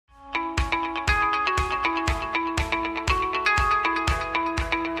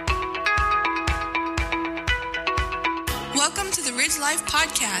Life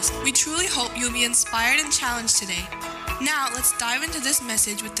podcast. We truly hope you'll be inspired and challenged today. Now, let's dive into this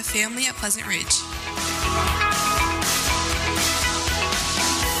message with the family at Pleasant Ridge.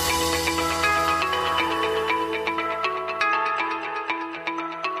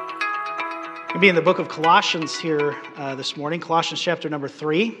 We'll be in the book of Colossians here this morning, Colossians chapter number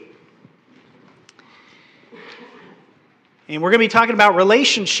 3. And we're going to be talking about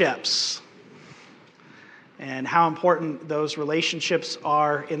relationships and how important those relationships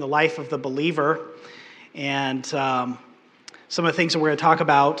are in the life of the believer. And some of the things that we're going to talk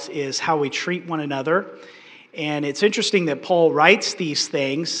about is how we treat one another. And it's interesting that Paul writes these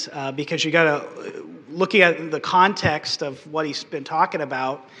things because you got to, looking at the context of what he's been talking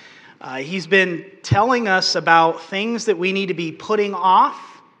about, he's been telling us about things that we need to be putting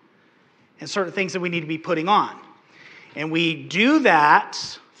off and certain things that we need to be putting on. And we do that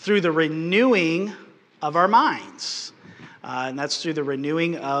through the renewing of our minds. And that's through the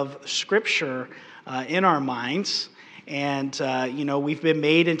renewing of Scripture in our minds. And, we've been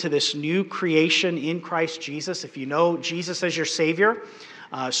made into this new creation in Christ Jesus. If you know Jesus as your Savior,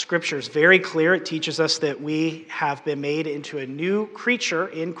 Scripture is very clear. It teaches us that we have been made into a new creature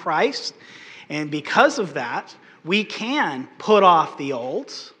in Christ. And because of that, we can put off the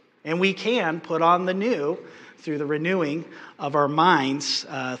old and we can put on the new through the renewing of our minds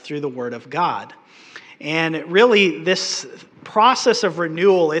through the Word of God. And really, this process of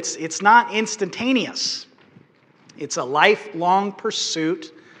renewal, it's not instantaneous. It's a lifelong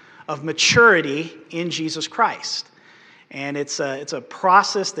pursuit of maturity in Jesus Christ. And it's a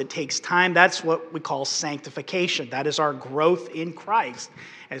process that takes time. That's what we call sanctification. That is our growth in Christ.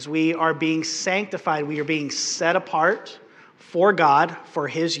 As we are being sanctified, we are being set apart for God, for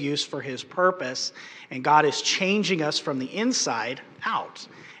His use, for His purpose. And God is changing us from the inside out.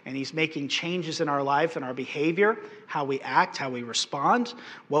 And He's making changes in our life and our behavior, how we act, how we respond.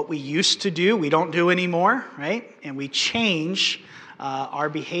 What we used to do, we don't do anymore, right? And we change our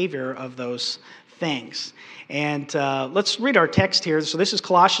behavior of those things. And let's read our text here. So this is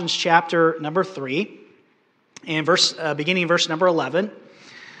Colossians chapter number 3, and beginning in verse number 11.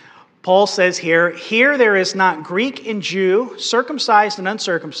 Paul says here there is not Greek and Jew, circumcised and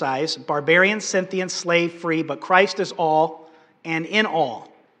uncircumcised, barbarian, Scythian, slave, free, but Christ is all and in all.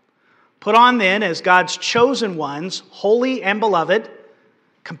 Put on then, as God's chosen ones, holy and beloved,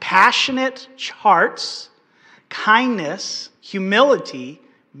 compassionate hearts, kindness, humility,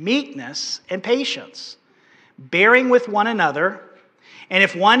 meekness, and patience, bearing with one another, and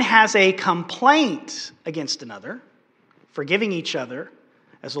if one has a complaint against another, forgiving each other,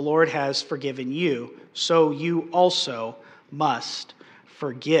 as the Lord has forgiven you, so you also must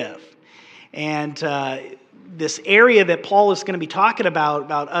forgive. And this area that Paul is going to be talking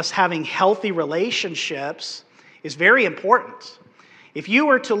about us having healthy relationships, is very important. If you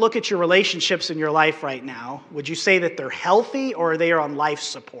were to look at your relationships in your life right now, would you say that they're healthy or they are on life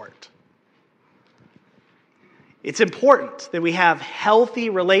support? It's important that we have healthy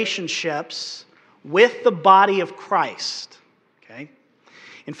relationships with the body of Christ. Okay?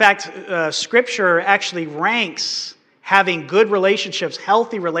 In fact, Scripture actually ranks having good relationships,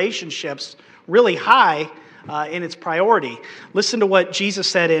 healthy relationships, really high in its priority. Listen to what Jesus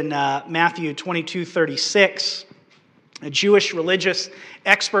said in Matthew 22:36. A Jewish religious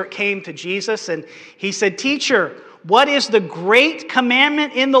expert came to Jesus and he said, "Teacher, what is the great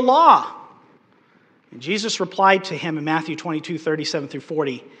commandment in the law?" And Jesus replied to him in Matthew 22:37 through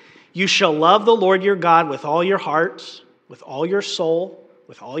 40, "You shall love the Lord your God with all your heart, with all your soul,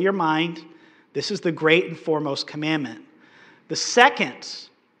 with all your mind. This is the great and foremost commandment. The second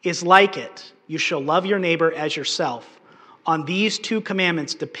is like it. You shall love your neighbor as yourself. On these two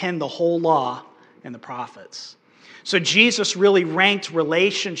commandments depend the whole law and the prophets." So Jesus really ranked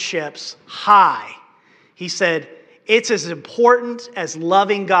relationships high. He said, it's as important as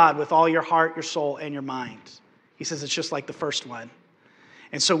loving God with all your heart, your soul, and your mind. He says it's just like the first one.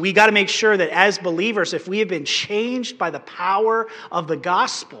 And so we got to make sure that as believers, if we have been changed by the power of the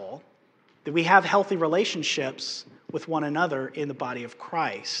gospel, that we have healthy relationships with one another in the body of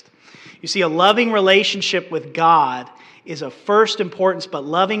Christ. You see, a loving relationship with God is of first importance, but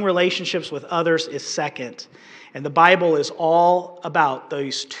loving relationships with others is second. And the Bible is all about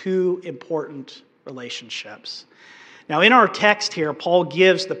those two important relationships. Now, in our text here, Paul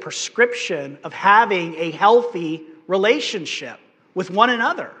gives the prescription of having a healthy relationship with one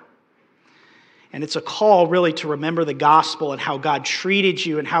another. And it's a call really to remember the gospel and how God treated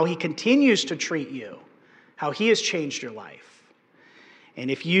you and how He continues to treat you, how He has changed your life. And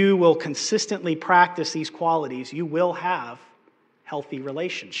if you will consistently practice these qualities, you will have healthy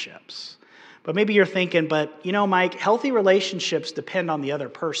relationships. But maybe you're thinking, but Mike, healthy relationships depend on the other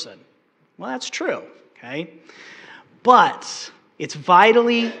person. Well, that's true, okay? But it's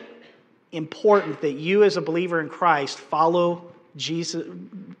vitally important that you as a believer in Christ follow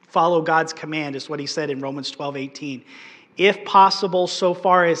God's command, is what he said in Romans 12:18. If possible, so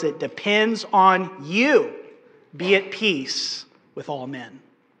far as it depends on you, be at peace with all men.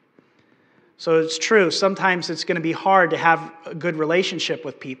 So it's true, sometimes it's going to be hard to have a good relationship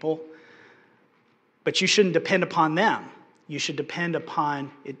with people, but you shouldn't depend upon them. It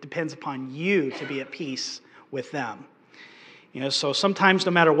depends upon you to be at peace with them. So sometimes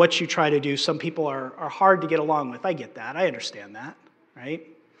no matter what you try to do, some people are hard to get along with. I get that. I understand that, right?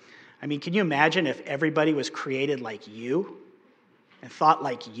 I mean, can you imagine if everybody was created like you and thought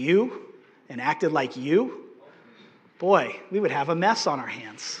like you and acted like you? Boy, we would have a mess on our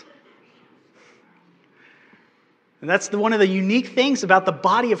hands. And that's one of the unique things about the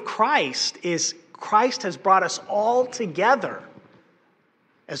body of Christ is Christ has brought us all together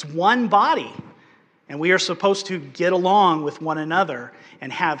as one body. And we are supposed to get along with one another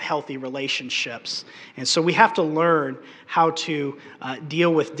and have healthy relationships. And so we have to learn how to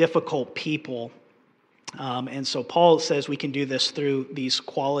deal with difficult people. And so Paul says we can do this through these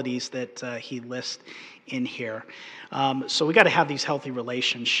qualities that he lists in here. So we got to have these healthy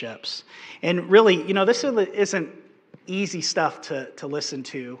relationships. And really, this isn't easy stuff to listen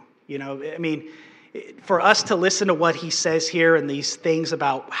to. I mean, for us to listen to what he says here and these things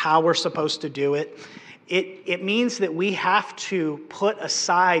about how we're supposed to do it, it means that we have to put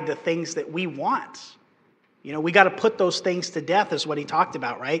aside the things that we want. We got to put those things to death, is what he talked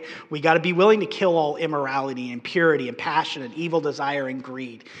about, right? We got to be willing to kill all immorality, impurity, and passion, and evil desire, and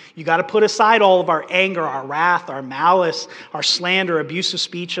greed. You got to put aside all of our anger, our wrath, our malice, our slander, abusive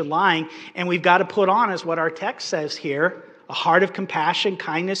speech, and lying. And we've got to put on, as what our text says here, a heart of compassion,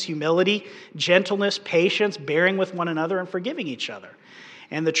 kindness, humility, gentleness, patience, bearing with one another, and forgiving each other.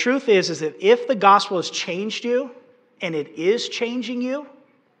 And the truth is that if the gospel has changed you, and it is changing you,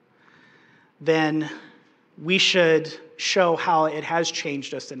 then we should show how it has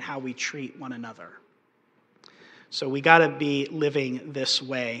changed us and how we treat one another. So we got to be living this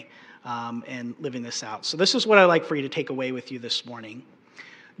way and living this out. So this is what I'd like for you to take away with you this morning.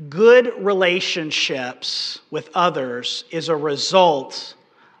 Good relationships with others is a result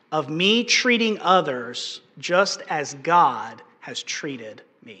of me treating others just as God has treated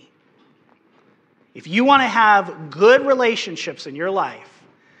me. If you want to have good relationships in your life,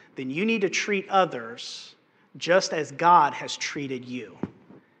 then you need to treat others just as God has treated you.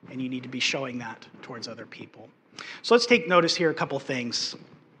 And you need to be showing that towards other people. So let's take notice here a couple things.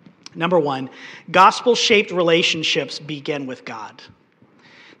 Number one, gospel-shaped relationships begin with God.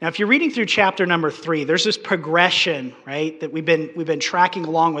 Now, if you're reading through chapter number 3, there's this progression, right, that we've been tracking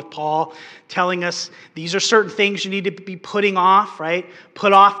along with Paul, telling us these are certain things you need to be putting off, right?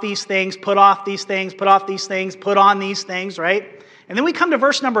 Put off these things, put off these things, put off these things, put on these things, right? And then we come to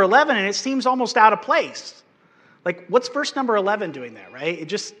verse number 11, and it seems almost out of place. Like, what's verse number 11 doing there, right? It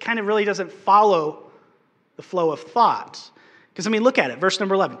just kind of really doesn't follow the flow of thought. Because, look at it. Verse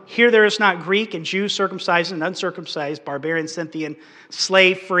number 11. Here there is not Greek and Jew, circumcised and uncircumcised, barbarian, Scythian,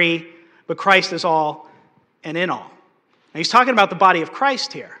 slave free, but Christ is all and in all. Now, he's talking about the body of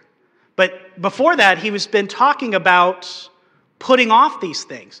Christ here. But before that, he's been talking about putting off these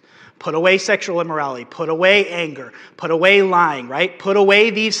things. Put away sexual immorality. Put away anger. Put away lying, right? Put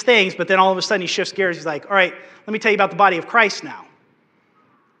away these things. But then all of a sudden he shifts gears. He's like, all right, let me tell you about the body of Christ now.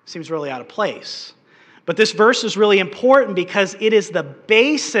 Seems really out of place. But this verse is really important because it is the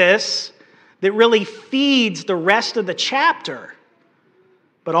basis that really feeds the rest of the chapter.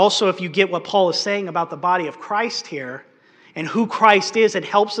 But also, if you get what Paul is saying about the body of Christ here and who Christ is, it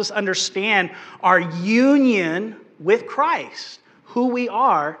helps us understand our union with Christ, who we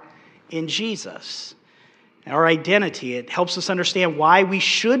are in Jesus. Our identity. It helps us understand why we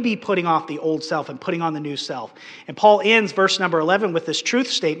should be putting off the old self and putting on the new self. And Paul ends verse number 11 with this truth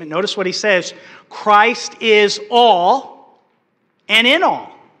statement. Notice what he says. Christ is all and in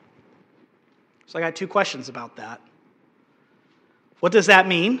all. So I got two questions about that. What does that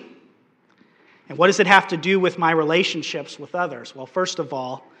mean? And what does it have to do with my relationships with others? Well, first of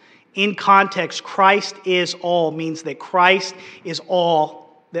all, in context, Christ is all means that Christ is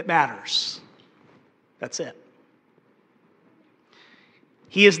all that matters. That's it.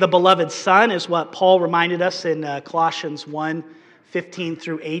 He is the beloved Son, is what Paul reminded us in Colossians 1:15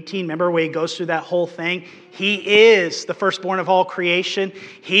 through 18. Remember where he goes through that whole thing? He is the firstborn of all creation.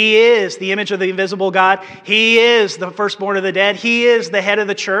 He is the image of the invisible God. He is the firstborn of the dead. He is the head of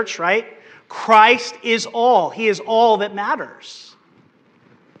the church, right? Christ is all. He is all that matters.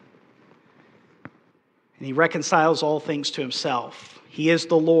 And he reconciles all things to himself. He is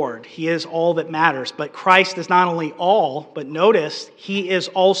the Lord. He is all that matters. But Christ is not only all, but notice, he is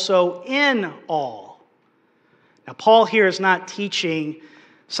also in all. Now, Paul here is not teaching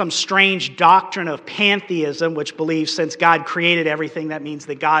some strange doctrine of pantheism, which believes since God created everything, that means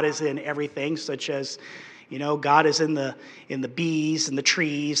that God is in everything, such as, God is in the bees and the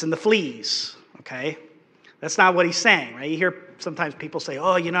trees and the fleas, okay? That's not what he's saying, right? You hear sometimes people say,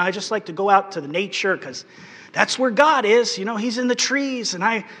 I just like to go out to the nature because that's where God is. He's in the trees and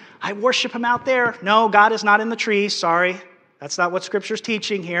I worship him out there. No, God is not in the trees. Sorry. That's not what Scripture's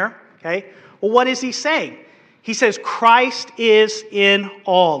teaching here, okay? Well, what is he saying? He says Christ is in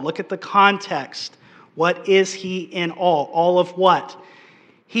all. Look at the context. What is he in all? All of what?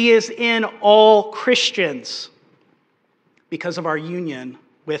 He is in all Christians because of our union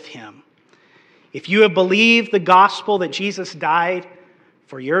with him. If you have believed the gospel that Jesus died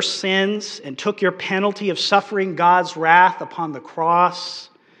for your sins and took your penalty of suffering God's wrath upon the cross,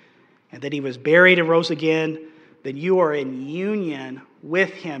 and that he was buried and rose again, then you are in union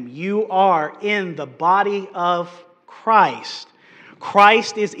with him. You are in the body of Christ.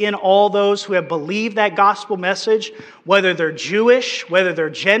 Christ is in all those who have believed that gospel message, whether they're Jewish, whether they're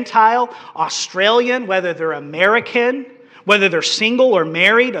Gentile, Australian, whether they're American, whether they're single or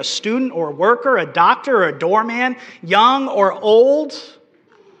married, a student or a worker, a doctor or a doorman, young or old.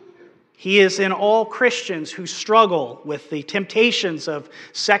 He is in all Christians who struggle with the temptations of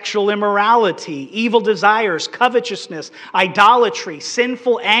sexual immorality, evil desires, covetousness, idolatry,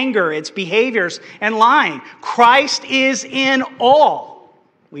 sinful anger, its behaviors, and lying. Christ is in all.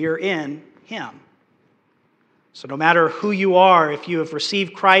 We are in him. So no matter who you are, if you have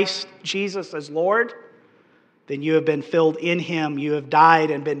received Christ Jesus as Lord, then you have been filled in him. You have died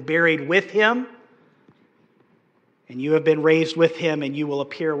and been buried with him. And you have been raised with him, and you will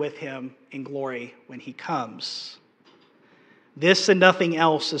appear with him in glory when he comes. This and nothing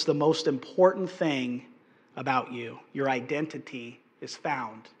else is the most important thing about you. Your identity is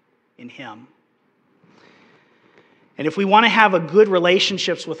found in him. And if we want to have a good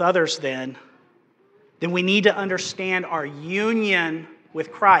relationships with others then we need to understand our union with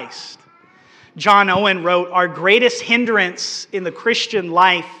Christ. John Owen wrote, "Our greatest hindrance in the Christian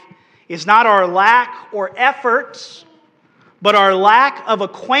life is not our lack or efforts, but our lack of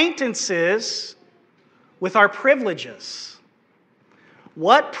acquaintances with our privileges."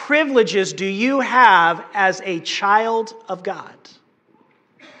 What privileges do you have as a child of God?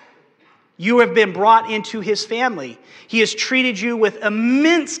 You have been brought into his family. He has treated you with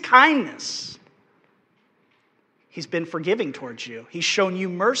immense kindness. He's been forgiving towards you. He's shown you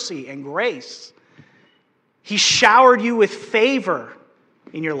mercy and grace. He's showered you with favor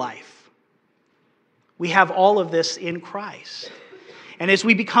in your life. We have all of this in Christ. And as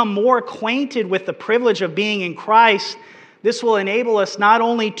we become more acquainted with the privilege of being in Christ, this will enable us not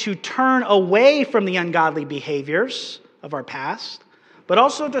only to turn away from the ungodly behaviors of our past, but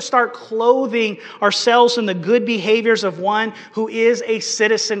also to start clothing ourselves in the good behaviors of one who is a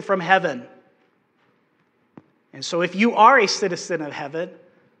citizen from heaven. And so if you are a citizen of heaven,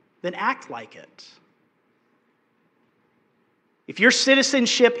 then act like it. If your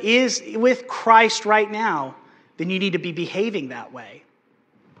citizenship is with Christ right now, then you need to be behaving that way.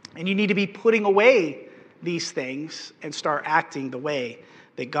 And you need to be putting away these things and start acting the way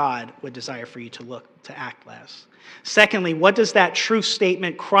that God would desire for you to act as. Secondly, what does that truth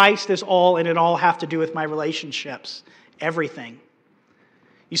statement, Christ is all and it all, have to do with my relationships? Everything.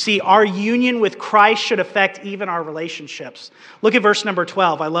 You see, our union with Christ should affect even our relationships. Look at verse number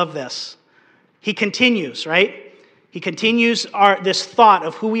 12. I love this. He continues, right? He continues this thought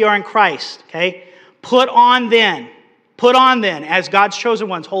of who we are in Christ, okay? Put on then, as God's chosen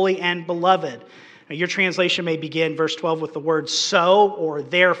ones, holy and beloved. Now, your translation may begin, verse 12, with the word so or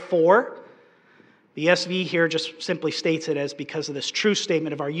therefore. The ESV here just simply states it as because of this true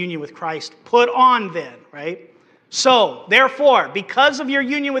statement of our union with Christ. Put on then, right? So, therefore, because of your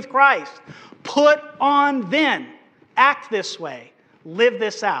union with Christ, put on then. Act this way. Live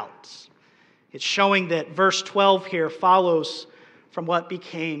this out. It's showing that verse 12 here follows from what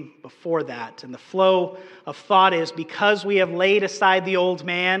became before that. And the flow of thought is, because we have laid aside the old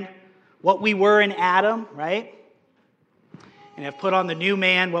man, what we were in Adam, right? And have put on the new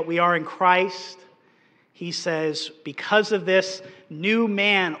man, what we are in Christ. He says, because of this new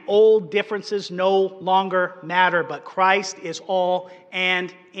man, old differences no longer matter, but Christ is all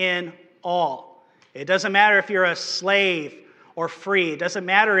and in all. It doesn't matter if you're a slave or free. It doesn't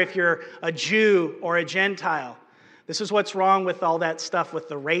matter if you're a Jew or a Gentile. This is what's wrong with all that stuff, with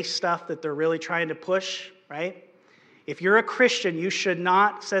the race stuff that they're really trying to push, right? If you're a Christian, you should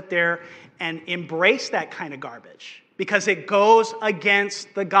not sit there and embrace that kind of garbage because it goes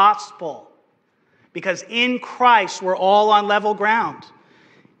against the gospel. Because in Christ, we're all on level ground.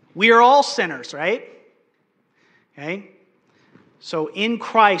 We are all sinners, right? Okay? So in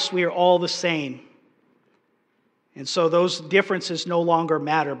Christ, we are all the same. And so those differences no longer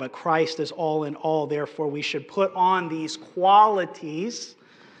matter, but Christ is all in all. Therefore, we should put on these qualities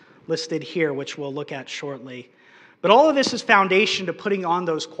listed here, which we'll look at shortly. But all of this is foundation to putting on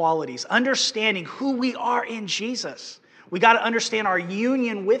those qualities, understanding who we are in Jesus. We got to understand our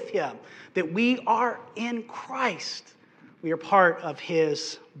union with him, that we are in Christ. We are part of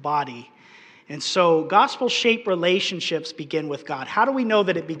his body. And so gospel-shaped relationships begin with God. How do we know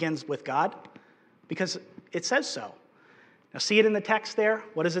that it begins with God? Because it says so. Now see it in the text there?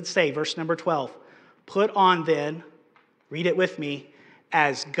 What does it say? Verse number 12. Put on then, read it with me,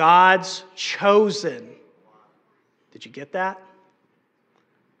 as God's chosen. Did you get that?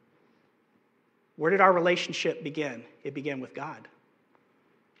 Where did our relationship begin? It began with God.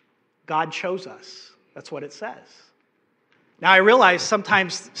 God chose us. That's what it says. Now I realize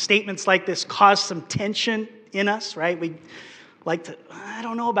sometimes statements like this cause some tension in us, right? We like to, I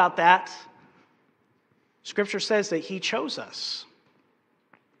don't know about that. Scripture says that he chose us.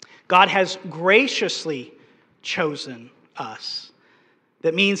 God has graciously chosen us.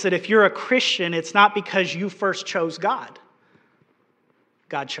 That means that if you're a Christian, it's not because you first chose God.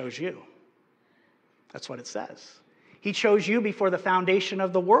 God chose you. That's what it says. He chose you before the foundation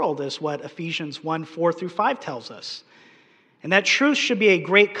of the world, is what Ephesians 1:4-5 tells us. And that truth should be a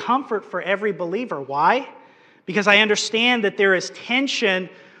great comfort for every believer. Why? Because I understand that there is tension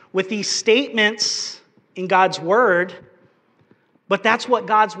with these statements in God's Word, but that's what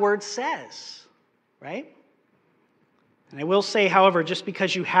God's Word says, right? And I will say, however, just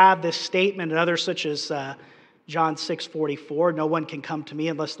because you have this statement and others such as John 6:44, no one can come to me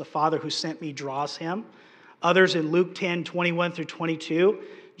unless the Father who sent me draws him. Others in Luke 10:21-22,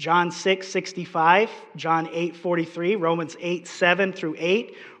 John 6:65, John 8:43, Romans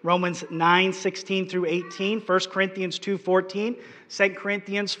 8:7-8, Romans 9:16-18, 1 Corinthians 2:14, 2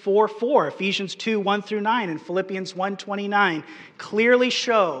 Corinthians 4:4, Ephesians 2:1-9, and Philippians 1:29 clearly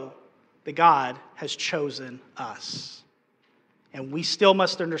show that God has chosen us. And we still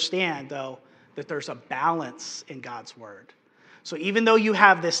must understand, though, that there's a balance in God's Word. So even though you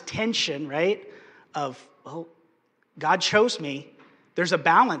have this tension, right, of, well, God chose me, there's a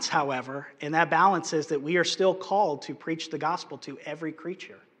balance, however, and that balance is that we are still called to preach the gospel to every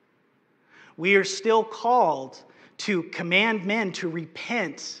creature. We are still called to command men to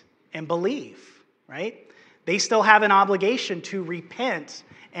repent and believe, right? They still have an obligation to repent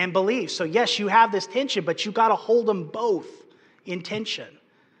and believe. So yes, you have this tension, but you got to hold them both in tension.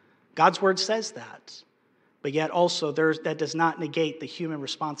 God's Word says that. But yet also that does not negate the human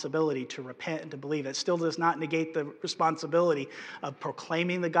responsibility to repent and to believe. It still does not negate the responsibility of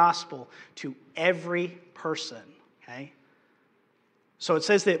proclaiming the gospel to every person. Okay? So it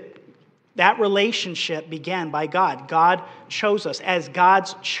says that relationship began by God. God chose us as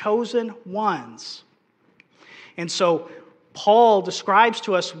God's chosen ones. And so Paul describes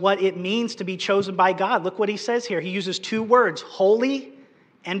to us what it means to be chosen by God. Look what he says here. He uses two words, holy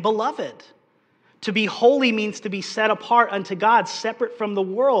and beloved. To be holy means to be set apart unto God, separate from the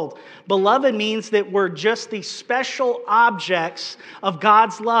world. Beloved means that we're just the special objects of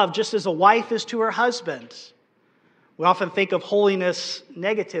God's love, just as a wife is to her husband. We often think of holiness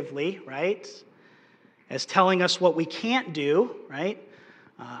negatively, right? As telling us what we can't do, right?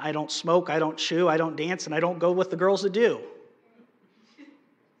 I don't smoke, I don't chew, I don't dance, and I don't go with the girls that do.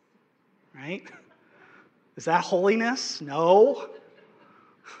 Right? Is that holiness? No.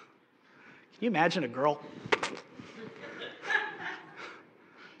 Can you imagine a girl?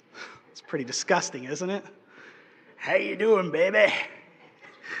 It's pretty disgusting, isn't it? How you doing, baby?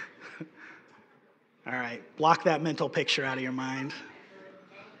 All right, block that mental picture out of your mind.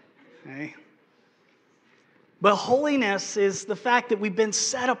 Okay? But holiness is the fact that we've been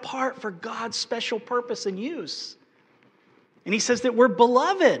set apart for God's special purpose and use. And he says that we're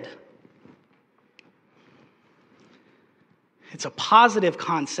beloved. It's a positive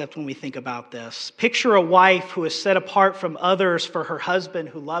concept when we think about this. Picture a wife who is set apart from others for her husband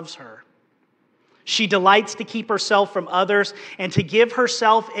who loves her. She delights to keep herself from others and to give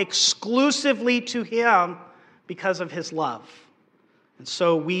herself exclusively to him because of his love. And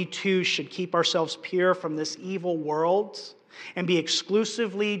so we too should keep ourselves pure from this evil world and be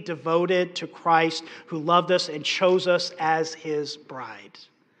exclusively devoted to Christ who loved us and chose us as his bride.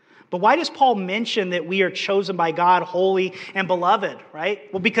 But why does Paul mention that we are chosen by God, holy and beloved,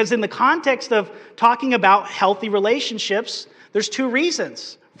 right? Well, because in the context of talking about healthy relationships, there's two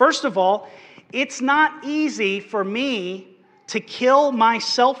reasons. First of all, it's not easy for me to kill my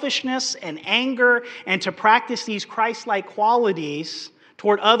selfishness and anger and to practice these Christ-like qualities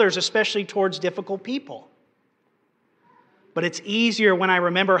toward others, especially towards difficult people. But it's easier when I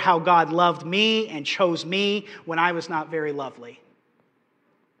remember how God loved me and chose me when I was not very lovely.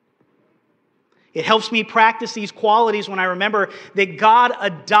 It helps me practice these qualities when I remember that God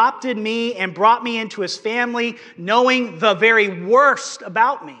adopted me and brought me into His family, knowing the very worst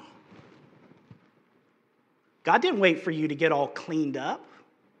about me. God didn't wait for you to get all cleaned up.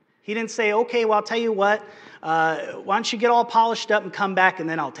 He didn't say, okay, well, I'll tell you what, why don't you get all polished up and come back and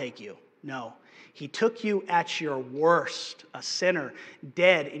then I'll take you. No. He took you at your worst, a sinner,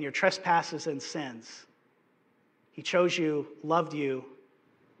 dead in your trespasses and sins. He chose you, loved you,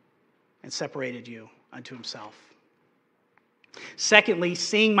 and separated you unto Himself. Secondly,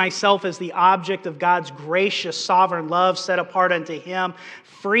 seeing myself as the object of God's gracious, sovereign love set apart unto Him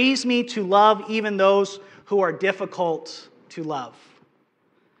frees me to love even those who are difficult to love.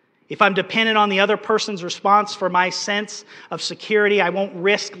 If I'm dependent on the other person's response for my sense of security, I won't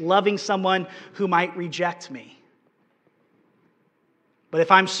risk loving someone who might reject me. But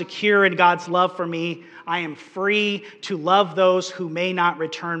if I'm secure in God's love for me, I am free to love those who may not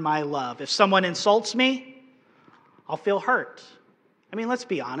return my love. If someone insults me, I'll feel hurt. I mean, let's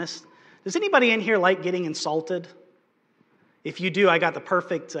be honest. Does anybody in here like getting insulted? If you do, I got the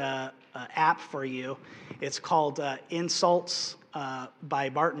perfect app for you. It's called Insults by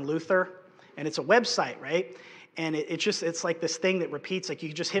Martin Luther, and it's a website, right? And it's like this thing that repeats, like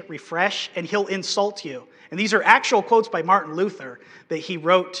you just hit refresh and he'll insult you. And these are actual quotes by Martin Luther that he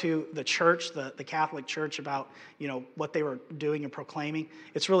wrote to the church, the Catholic Church, about, what they were doing and proclaiming.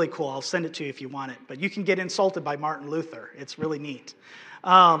 It's really cool. I'll send it to you if you want it. But you can get insulted by Martin Luther. It's really neat.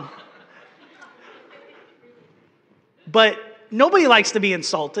 But nobody likes to be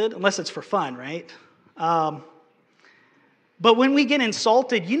insulted unless it's for fun, right? But when we get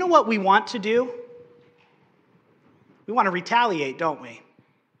insulted, you know what we want to do? We want to retaliate, don't we?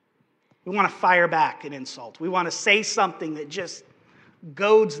 We want to fire back an insult. We want to say something that just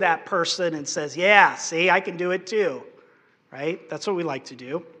goads that person and says, yeah, see, I can do it too. Right? That's what we like to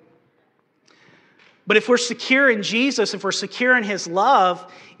do. But if we're secure in Jesus, if we're secure in His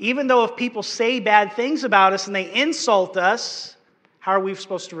love, even though if people say bad things about us and they insult us, how are we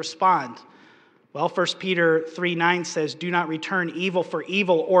supposed to respond? Well, 1 Peter 3:9 says, do not return evil for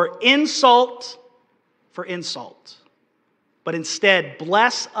evil or insult for insult, but instead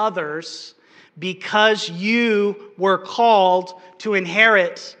bless others because you were called to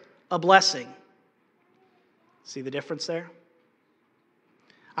inherit a blessing. See the difference there?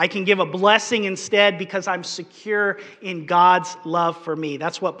 I can give a blessing instead because I'm secure in God's love for me.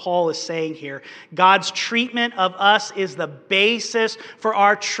 That's what Paul is saying here. God's treatment of us is the basis for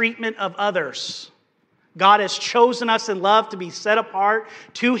our treatment of others. God has chosen us in love to be set apart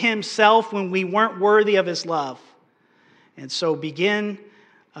to Himself when we weren't worthy of His love. And so begin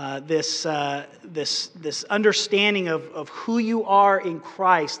this understanding of who you are in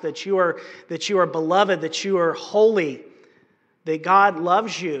Christ, that you are beloved, that you are holy, that God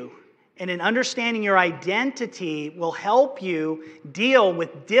loves you. And in understanding your identity will help you deal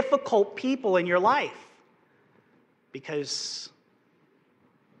with difficult people in your life. Because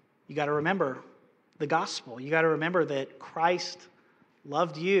you got to remember the gospel. You got to remember that Christ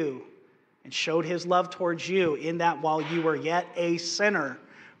loved you and showed His love towards you in that while you were yet a sinner,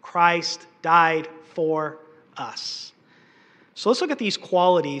 Christ died for us. So let's look at these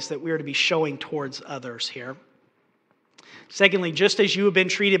qualities that we are to be showing towards others here. Secondly, just as you have been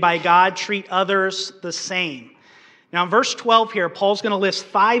treated by God, treat others the same. Now in verse 12 here, Paul's going to list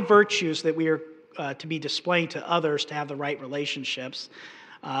 5 virtues that we are to be displaying to others to have the right relationships.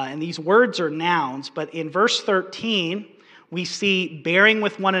 And these words are nouns, but in verse 13, we see bearing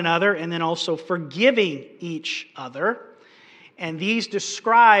with one another and then also forgiving each other. And these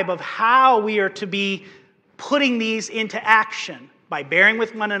describe of how we are to be putting these into action by bearing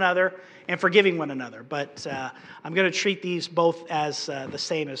with one another and forgiving one another. But I'm going to treat these both as the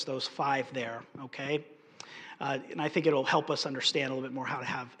same as those 5 there, okay? And I think it'll help us understand a little bit more how to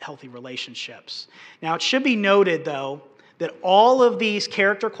have healthy relationships. Now, it should be noted, though, that all of these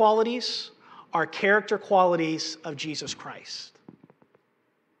character qualities are character qualities of Jesus Christ.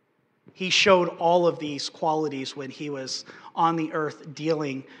 He showed all of these qualities when he was on the earth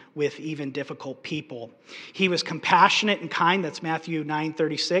dealing with even difficult people. He was compassionate and kind, that's Matthew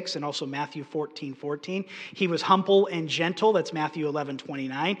 9:36, and also Matthew 14:14. He was humble and gentle, that's Matthew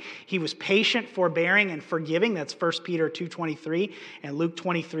 11:29. He was patient, forbearing, and forgiving, that's 1 Peter 2:23 and Luke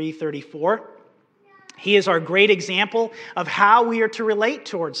 23:34. He is our great example of how we are to relate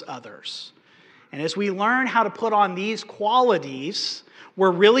towards others. And as we learn how to put on these qualities,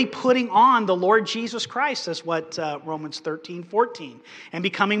 we're really putting on the Lord Jesus Christ, as what Romans 13:14, and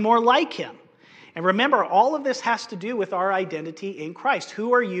becoming more like him. And remember, all of this has to do with our identity in Christ.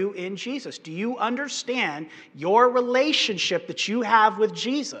 Who are you in Jesus? Do you understand your relationship that you have with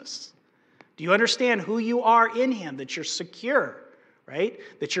Jesus? Do you understand who you are in him, that you're secure, right?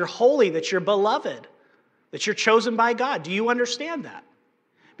 That you're holy, that you're beloved, that you're chosen by God? Do you understand that?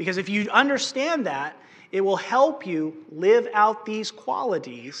 Because if you understand that, it will help you live out these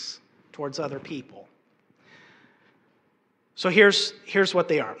qualities towards other people. So here's what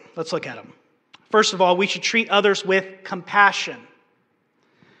they are. Let's look at them. First of all, we should treat others with compassion.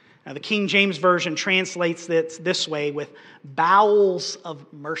 Now, the King James Version translates it this way, with bowels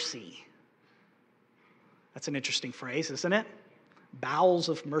of mercy. That's an interesting phrase, isn't it? Bowels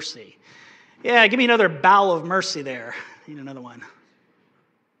of mercy. Yeah, give me another bowel of mercy there. I need another one.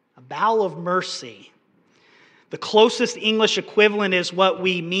 A bowel of mercy. The closest English equivalent is what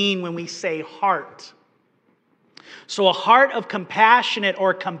we mean when we say heart. So a heart of compassionate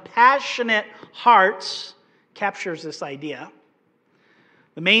or compassionate hearts captures this idea.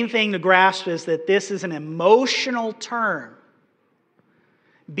 The main thing to grasp is that this is an emotional term.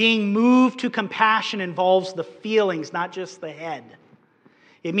 Being moved to compassion involves the feelings, not just the head.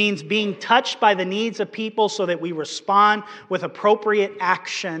 It means being touched by the needs of people so that we respond with appropriate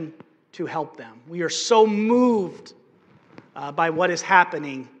action to help them. We are so moved by what is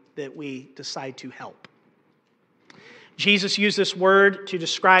happening that we decide to help. Jesus used this word to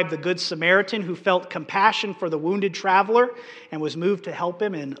describe the Good Samaritan who felt compassion for the wounded traveler and was moved to help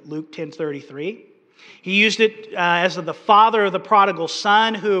him in Luke 10:33. He used it as the father of the prodigal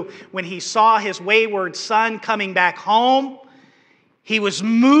son who, when he saw his wayward son coming back home, he was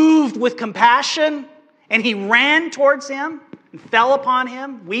moved with compassion and he ran towards him and fell upon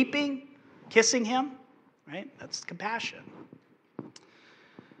him, weeping, kissing him, right? That's compassion.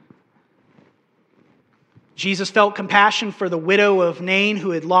 Jesus felt compassion for the widow of Nain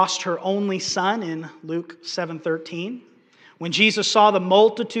who had lost her only son in Luke 7:13. When Jesus saw the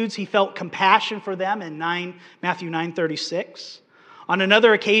multitudes, he felt compassion for them in Matthew 9:36. On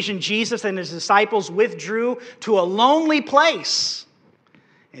another occasion, Jesus and his disciples withdrew to a lonely place.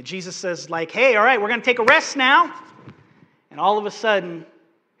 And Jesus says, hey, all right, we're going to take a rest now. And all of a sudden,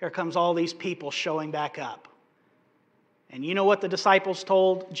 here comes all these people showing back up. And you know what the disciples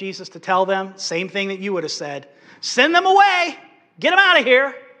told Jesus to tell them? Same thing that you would have said. Send them away. Get them out of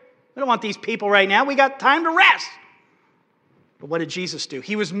here. We don't want these people right now. We got time to rest. But what did Jesus do?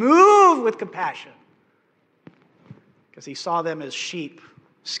 He was moved with compassion because he saw them as sheep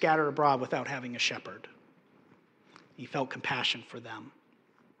scattered abroad without having a shepherd. He felt compassion for them.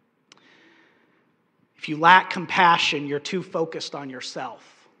 If you lack compassion, you're too focused on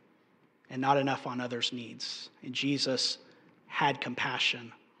yourself and not enough on others' needs. And Jesus had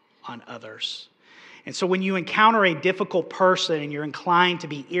compassion on others. And so when you encounter a difficult person and you're inclined to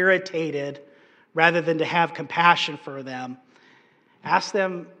be irritated rather than to have compassion for them, ask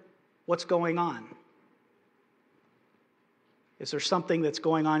them what's going on. Is there something that's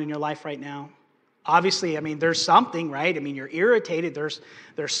going on in your life right now? Obviously, there's something, right? You're irritated. There's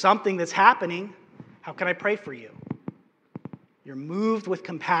something that's happening. How can I pray for you? You're moved with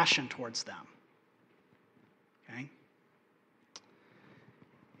compassion towards them. Okay?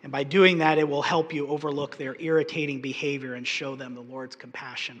 And by doing that, it will help you overlook their irritating behavior and show them the Lord's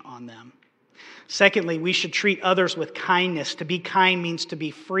compassion on them. Secondly, we should treat others with kindness. To be kind means to be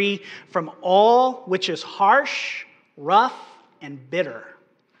free from all which is harsh, rough, and bitter.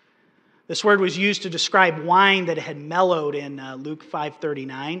 This word was used to describe wine that had mellowed in Luke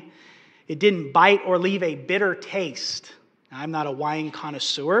 5:39. It didn't bite or leave a bitter taste. Now, I'm not a wine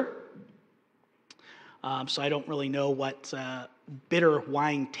connoisseur, so I don't really know what bitter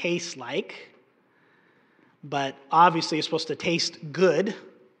wine tastes like. But obviously it's supposed to taste good.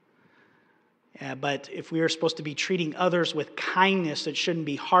 But if we are supposed to be treating others with kindness, it shouldn't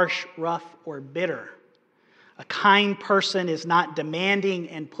be harsh, rough, or bitter. A kind person is not demanding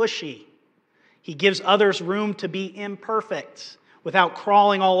and pushy. He gives others room to be imperfect without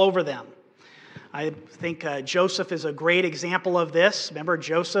crawling all over them. I think Joseph is a great example of this. Remember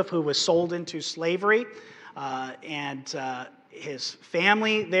Joseph, who was sold into slavery, and his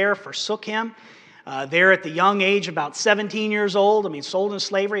family there forsook him. There at the young age, about 17 years old, sold in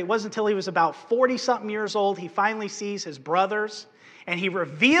slavery. It wasn't until he was about 40-something years old he finally sees his brothers, and he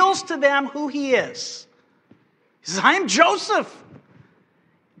reveals to them who he is. He says, I am Joseph.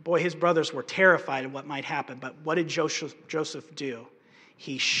 Boy, his brothers were terrified of what might happen, but what did Joseph do?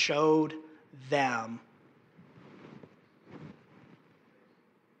 He showed them.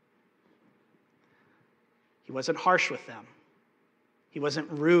 He wasn't harsh with them. He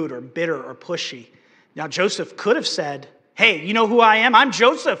wasn't rude or bitter or pushy. Now, Joseph could have said, hey, you know who I am? I'm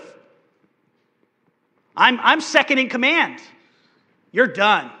Joseph. I'm second in command. You're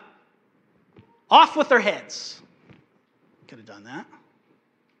done. Off with their heads. Could have done that.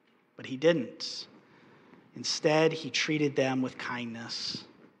 But he didn't. Instead, he treated them with kindness.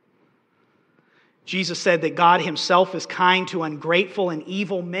 Jesus said that God himself is kind to ungrateful and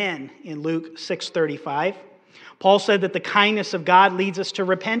evil men in Luke 6:35. Paul said that the kindness of God leads us to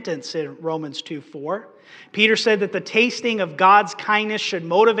repentance in Romans 2:4. Peter said that the tasting of God's kindness should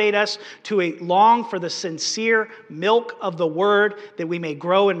motivate us to long for the sincere milk of the word that we may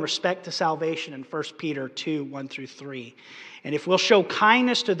grow in respect to salvation in 1 Peter 2:1-3. And if we'll show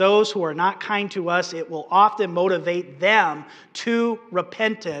kindness to those who are not kind to us, it will often motivate them to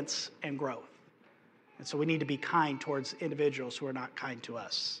repentance and growth. And so we need to be kind towards individuals who are not kind to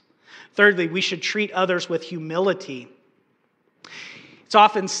us. Thirdly, we should treat others with humility. It's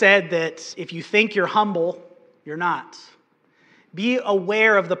often said that if you think you're humble, you're not. Be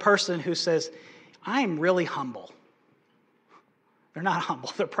aware of the person who says, I'm really humble. They're not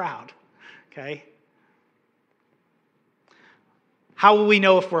humble, they're proud. Okay? How will we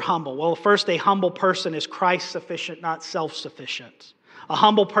know if we're humble? Well, first, a humble person is Christ-sufficient, not self-sufficient. A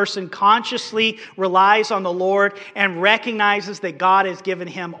humble person consciously relies on the Lord and recognizes that God has given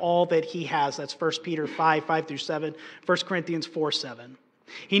him all that he has. That's 1 Peter 5:5-7, 1 Corinthians 4:7.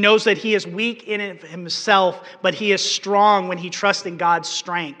 He knows that he is weak in himself, but he is strong when he trusts in God's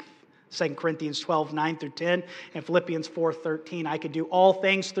strength. 2 Corinthians 12:9-10 and Philippians 4:13. I could do all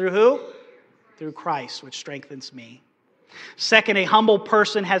things through who? Through Christ, which strengthens me. Second, a humble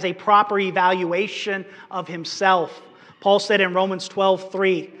person has a proper evaluation of himself. Paul said in Romans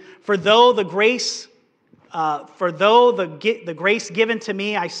 12:3, For though the grace given to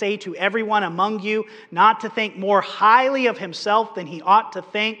me, I say to everyone among you, not to think more highly of himself than he ought to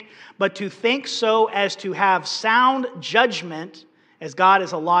think, but to think so as to have sound judgment, as God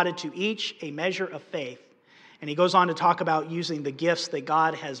has allotted to each a measure of faith. And he goes on to talk about using the gifts that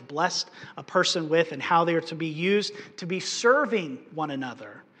God has blessed a person with and how they are to be used to be serving one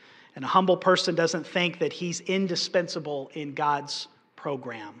another. And a humble person doesn't think that he's indispensable in God's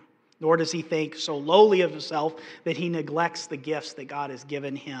program, nor does he think so lowly of himself that he neglects the gifts that God has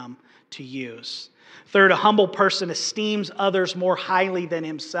given him to use. Third, a humble person esteems others more highly than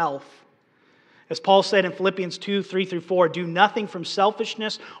himself. As Paul said in Philippians 2:3-4, do nothing from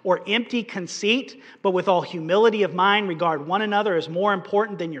selfishness or empty conceit, but with all humility of mind regard one another as more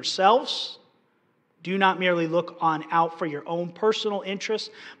important than yourselves. Do not merely look out for your own personal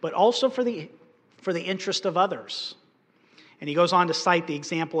interests, but also for the interest of others. And he goes on to cite the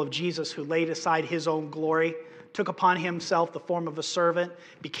example of Jesus, who laid aside his own glory, took upon himself the form of a servant,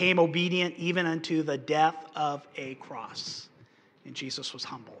 became obedient even unto the death of a cross. And Jesus was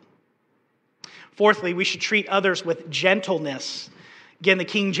humble. Fourthly, we should treat others with gentleness. Again, the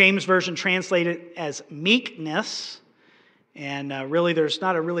King James Version translated it as meekness. And really, there's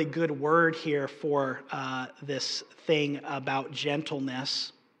not a really good word here for this thing about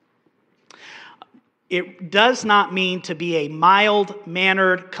gentleness. It does not mean to be a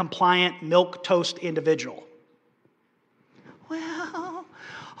mild-mannered, compliant, milquetoast individual. Well,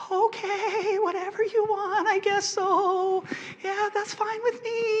 okay, whatever you want, I guess so. Yeah, that's fine with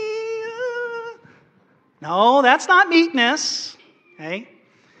me. No, that's not meekness. Okay?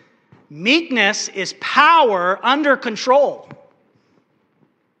 Meekness is power under control.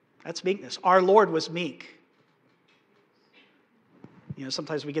 That's meekness. Our Lord was meek.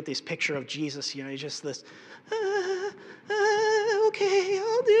 Sometimes we get this picture of Jesus, he's just this, okay,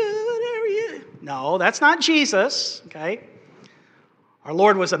 I'll do whatever you... No, that's not Jesus, okay? Our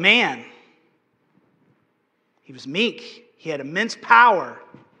Lord was a man. He was meek. He had immense power,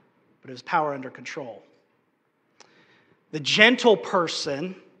 but it was power under control. The gentle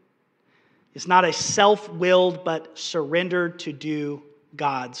person is not a self-willed, but surrendered to do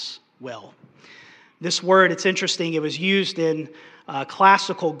God's will. This word, it's interesting, it was used in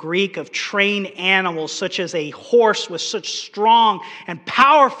classical Greek of trained animals, such as a horse was such strong and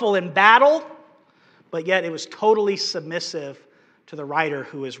powerful in battle, but yet it was totally submissive to the rider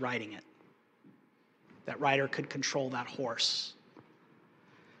who is riding it. that rider could control that horse.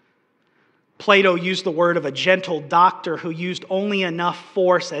 Plato used the word of a gentle doctor who used only enough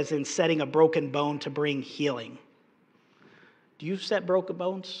force, as in setting a broken bone, to bring healing. Do you set broken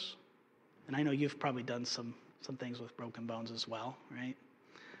bones? And I know you've probably done some things with broken bones as well, right?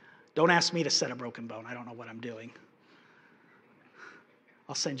 Don't ask me to set a broken bone. I don't know what I'm doing.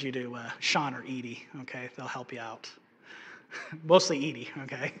 I'll send you to Sean or Edie, okay? They'll help you out. Mostly Edie,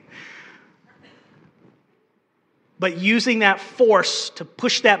 okay? But using that force to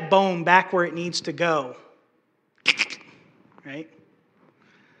push that bone back where it needs to go, right?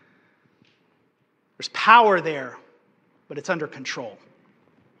 There's power there, but it's under control.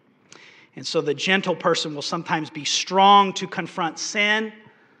 And so the gentle person will sometimes be strong to confront sin,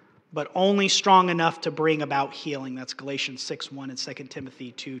 but only strong enough to bring about healing. That's Galatians 6:1 and 2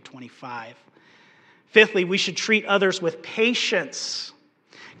 Timothy 2:25. Fifthly, we should treat others with patience.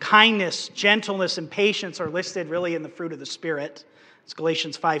 Kindness, gentleness, and patience are listed really in the fruit of the Spirit. It's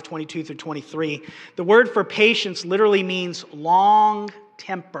Galatians 5:22 through 23. The word for patience literally means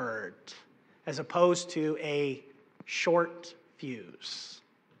long-tempered, as opposed to a short fuse.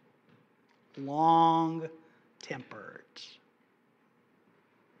 Long-tempered.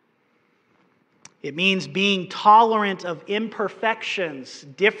 It means being tolerant of imperfections,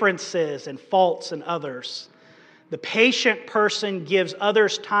 differences, and faults in others. The patient person gives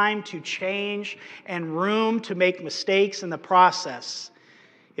others time to change and room to make mistakes in the process.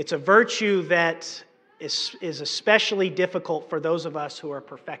 It's a virtue that is especially difficult for those of us who are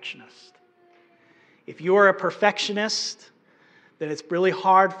perfectionists. If you are a perfectionist, then it's really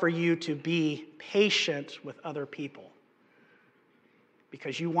hard for you to be patient with other people.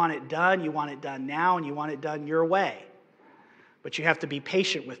 Because you want it done now, and you want it done your way. But you have to be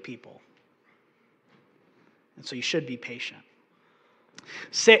patient with people. And so you should be patient.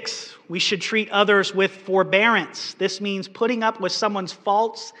 6, we should treat others with forbearance. This means putting up with someone's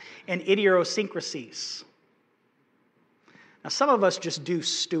faults and idiosyncrasies. Now, some of us just do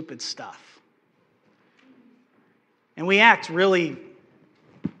stupid stuff. And we act really,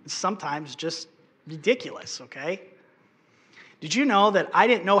 sometimes just ridiculous, okay? Did you know that I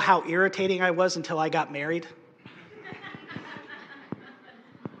didn't know how irritating I was until I got married?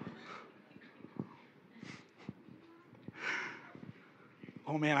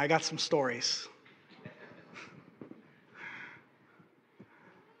 Oh man, I got some stories.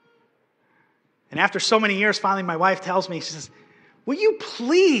 And after so many years, finally my wife tells me, she says, "Will you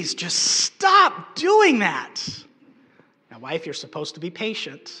please just stop doing that?" Now, wife, you're supposed to be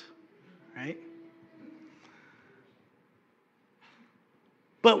patient, right?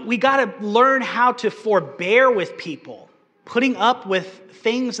 But we got to learn how to forbear with people, putting up with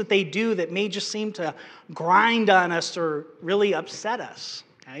things that they do that may just seem to grind on us or really upset us,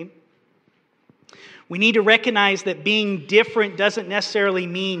 okay? We need to recognize that being different doesn't necessarily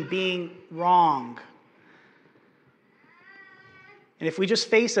mean being wrong. And if we just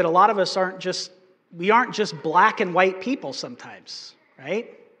face it, a lot of us aren't just black and white people sometimes,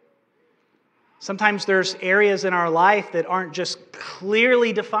 right? Sometimes there's areas in our life that aren't just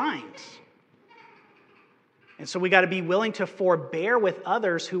clearly defined. And so we got to be willing to forbear with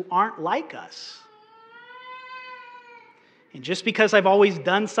others who aren't like us. And just because I've always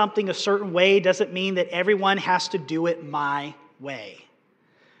done something a certain way doesn't mean that everyone has to do it my way.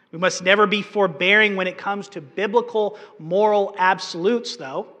 We must never be forbearing when it comes to biblical moral absolutes,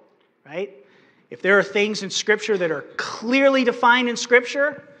 though, right? If there are things in Scripture that are clearly defined in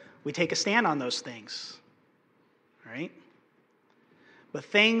Scripture, we take a stand on those things, right? But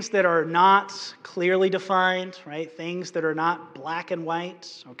things that are not clearly defined, right? Things that are not black and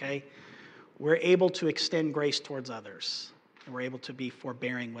white, okay? We're able to extend grace towards others. And we're able to be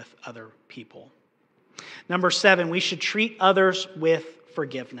forbearing with other people. Number 7, we should treat others with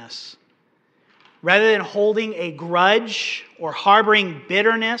forgiveness. Rather than holding a grudge or harboring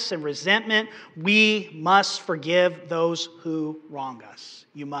bitterness and resentment, we must forgive those who wrong us.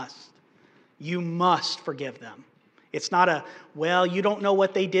 You must. You must forgive them. It's not well, you don't know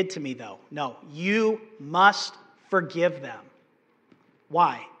what they did to me, though. No, you must forgive them.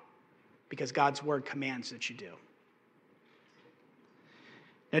 Why? Because God's word commands that you do.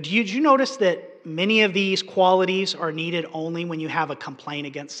 Now, did you notice that many of these qualities are needed only when you have a complaint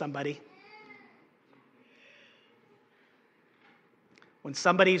against somebody? When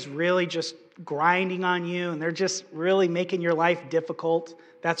somebody's really just grinding on you and they're just really making your life difficult,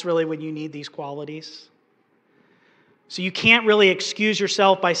 that's really when you need these qualities. So you can't really excuse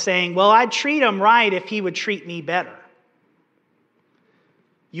yourself by saying, well, I'd treat him right if he would treat me better.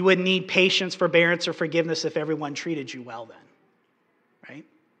 You wouldn't need patience, forbearance, or forgiveness if everyone treated you well then, right?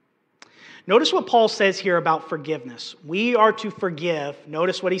 Notice what Paul says here about forgiveness. We are to forgive,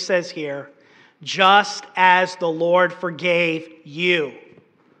 notice what he says here, just as the Lord forgave you.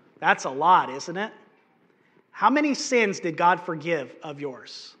 That's a lot, isn't it? How many sins did God forgive of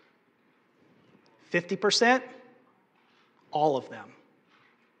yours? 50%? All of them.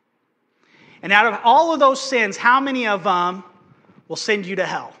 And out of all of those sins, how many of them will send you to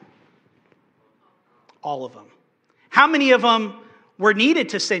hell? All of them. How many of them were needed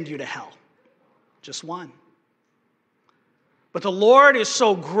to send you to hell? Just one. But the Lord is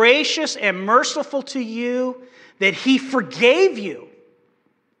so gracious and merciful to you that He forgave you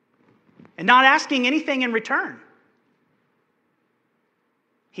and not asking anything in return.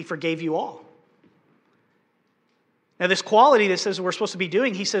 He forgave you all. Now, this quality that says we're supposed to be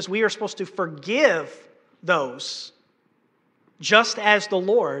doing, he says we are supposed to forgive those just as the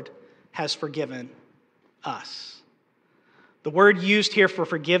Lord has forgiven us. The word used here for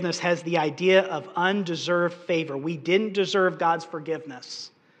forgiveness has the idea of undeserved favor. We didn't deserve God's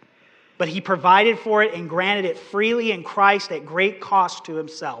forgiveness, but He provided for it and granted it freely in Christ at great cost to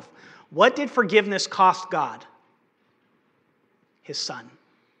Himself. What did forgiveness cost God? His Son.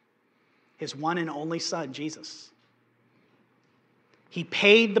 His one and only Son, Jesus. He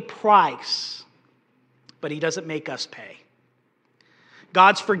paid the price, but He doesn't make us pay.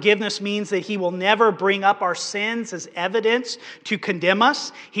 God's forgiveness means that He will never bring up our sins as evidence to condemn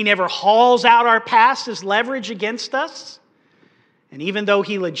us. He never hauls out our past as leverage against us. And even though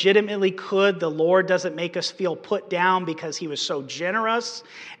He legitimately could, the Lord doesn't make us feel put down because He was so generous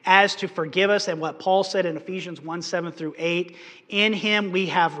as to forgive us. And what Paul said in Ephesians 1:7-8, in Him we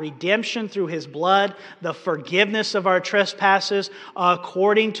have redemption through His blood, the forgiveness of our trespasses,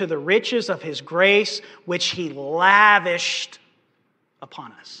 according to the riches of His grace, which He lavished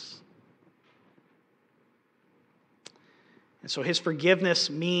upon us. And so His forgiveness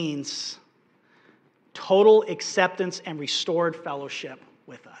means total acceptance and restored fellowship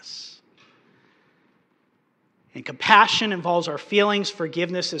with us. And compassion involves our feelings.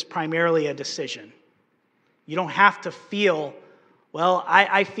 Forgiveness is primarily a decision. You don't have to feel, well,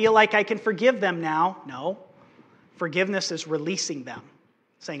 I feel like I can forgive them now. No. Forgiveness is releasing them,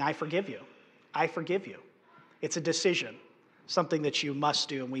 saying, I forgive you. I forgive you. It's a decision. Something that you must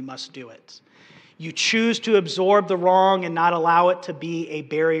do, and we must do it. You choose to absorb the wrong and not allow it to be a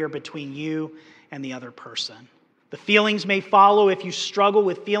barrier between you and the other person. The feelings may follow. If you struggle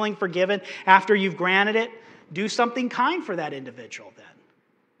with feeling forgiven after you've granted it, do something kind for that individual then.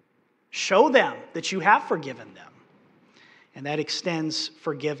 Show them that you have forgiven them. And that extends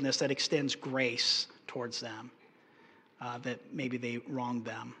forgiveness, that extends grace towards them, that maybe they wronged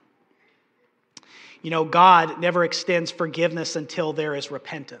them. You know, God never extends forgiveness until there is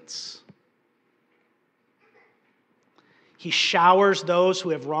repentance. He showers those who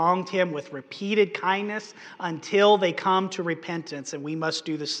have wronged Him with repeated kindness until they come to repentance, and we must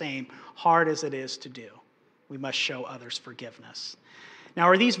do the same, hard as it is to do. We must show others forgiveness. Now,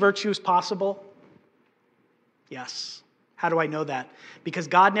 are these virtues possible? Yes. How do I know that? Because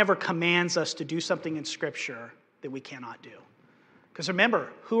God never commands us to do something in Scripture that we cannot do. Because remember,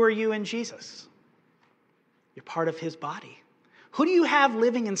 who are you in Jesus? You're part of His body. Who do you have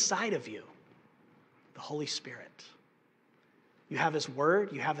living inside of you? The Holy Spirit. You have His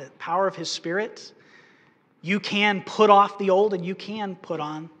Word. You have the power of His Spirit. You can put off the old and you can put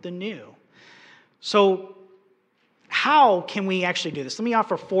on the new. So how can we actually do this? Let me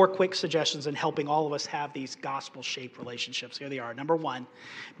offer 4 quick suggestions in helping all of us have these gospel-shaped relationships. Here they are. Number 1,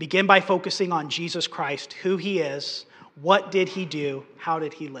 begin by focusing on Jesus Christ, who He is, what did He do, how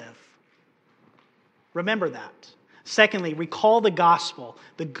did He live. Remember that. Secondly, recall the gospel,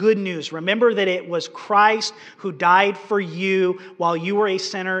 the good news. Remember that it was Christ who died for you while you were a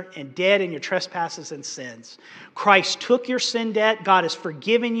sinner and dead in your trespasses and sins. Christ took your sin debt. God has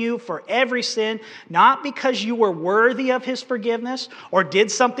forgiven you for every sin, not because you were worthy of His forgiveness or did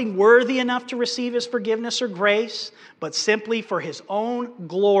something worthy enough to receive His forgiveness or grace, but simply for His own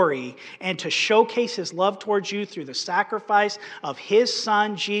glory and to showcase His love towards you through the sacrifice of His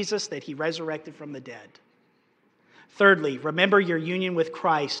Son, Jesus, that He resurrected from the dead. Thirdly, remember your union with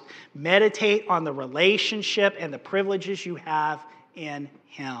Christ. Meditate on the relationship and the privileges you have in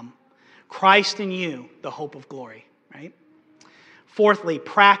Him. Christ in you, the hope of glory, right? Fourthly,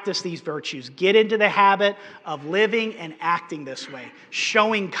 practice these virtues. Get into the habit of living and acting this way,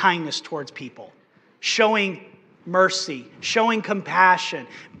 showing kindness towards people, showing mercy, showing compassion,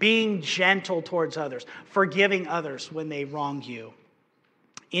 being gentle towards others, forgiving others when they wrong you.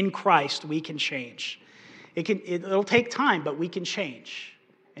 In Christ, we can change. It'll take time, but we can change.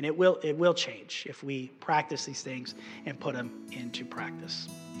 And it will change if we practice these things and put them into practice.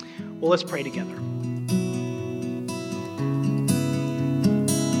 Well, let's pray together.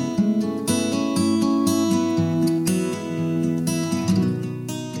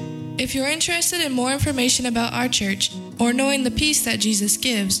 If you're interested in more information about our church or knowing the peace that Jesus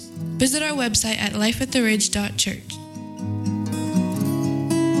gives, visit our website at lifeattheridge.church.